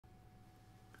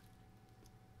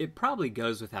It probably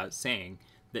goes without saying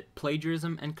that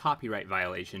plagiarism and copyright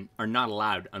violation are not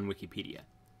allowed on Wikipedia.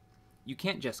 You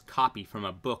can't just copy from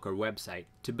a book or website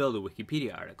to build a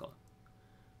Wikipedia article.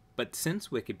 But since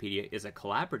Wikipedia is a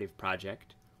collaborative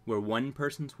project, where one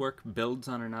person's work builds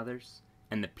on another's,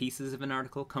 and the pieces of an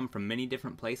article come from many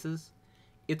different places,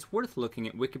 it's worth looking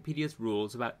at Wikipedia's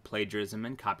rules about plagiarism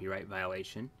and copyright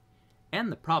violation,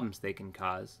 and the problems they can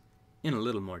cause, in a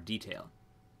little more detail.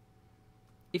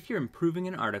 If you're improving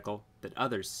an article that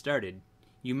others started,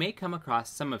 you may come across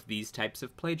some of these types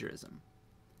of plagiarism.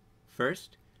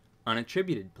 First,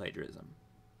 unattributed plagiarism.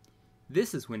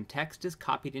 This is when text is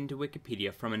copied into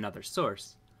Wikipedia from another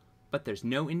source, but there's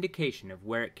no indication of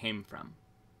where it came from.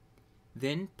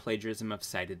 Then, plagiarism of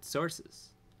cited sources.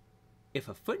 If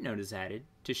a footnote is added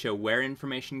to show where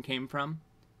information came from,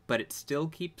 but it still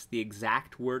keeps the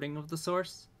exact wording of the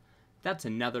source, that's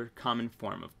another common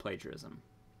form of plagiarism.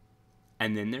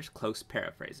 And then there's close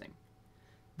paraphrasing.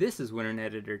 This is when an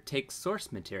editor takes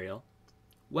source material,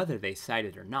 whether they cite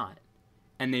it or not,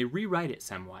 and they rewrite it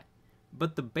somewhat,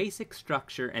 but the basic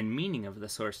structure and meaning of the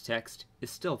source text is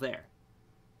still there.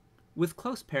 With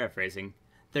close paraphrasing,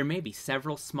 there may be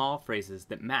several small phrases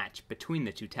that match between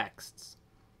the two texts.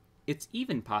 It's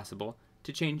even possible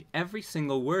to change every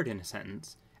single word in a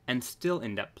sentence and still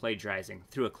end up plagiarizing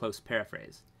through a close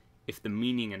paraphrase, if the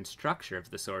meaning and structure of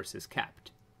the source is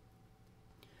kept.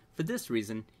 For this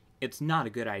reason, it's not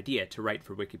a good idea to write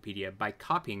for Wikipedia by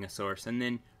copying a source and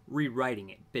then rewriting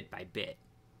it bit by bit.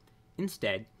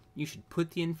 Instead, you should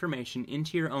put the information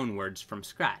into your own words from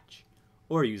scratch,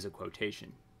 or use a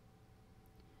quotation.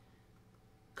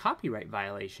 Copyright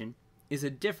violation is a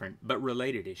different but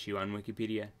related issue on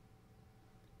Wikipedia.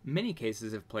 Many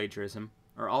cases of plagiarism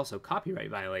are also copyright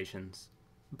violations,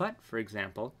 but, for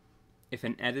example, if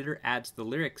an editor adds the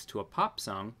lyrics to a pop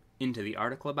song into the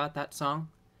article about that song,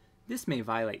 this may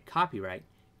violate copyright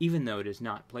even though it is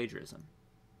not plagiarism.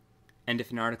 And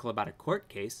if an article about a court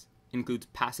case includes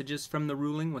passages from the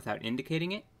ruling without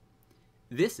indicating it,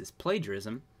 this is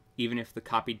plagiarism even if the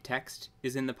copied text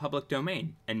is in the public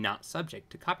domain and not subject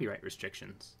to copyright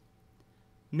restrictions.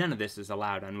 None of this is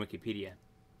allowed on Wikipedia.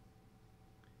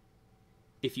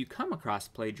 If you come across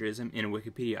plagiarism in a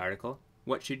Wikipedia article,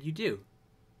 what should you do?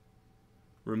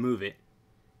 Remove it.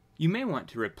 You may want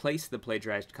to replace the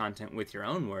plagiarized content with your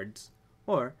own words,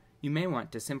 or you may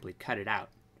want to simply cut it out.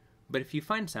 But if you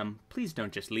find some, please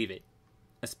don't just leave it,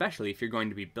 especially if you're going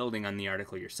to be building on the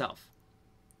article yourself.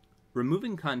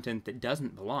 Removing content that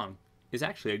doesn't belong is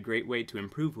actually a great way to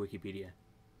improve Wikipedia.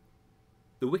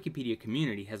 The Wikipedia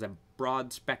community has a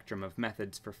broad spectrum of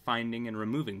methods for finding and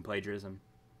removing plagiarism.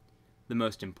 The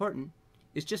most important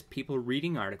is just people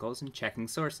reading articles and checking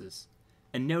sources,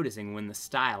 and noticing when the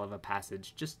style of a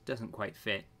passage just doesn't quite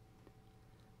fit.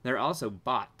 There are also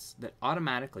bots that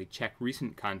automatically check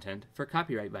recent content for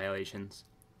copyright violations,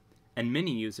 and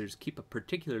many users keep a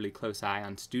particularly close eye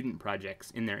on student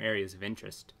projects in their areas of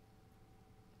interest.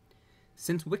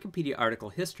 Since Wikipedia article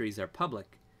histories are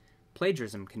public,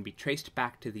 plagiarism can be traced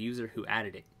back to the user who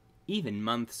added it, even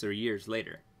months or years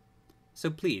later. So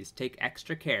please take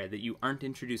extra care that you aren't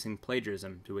introducing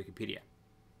plagiarism to Wikipedia.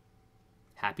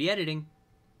 Happy editing!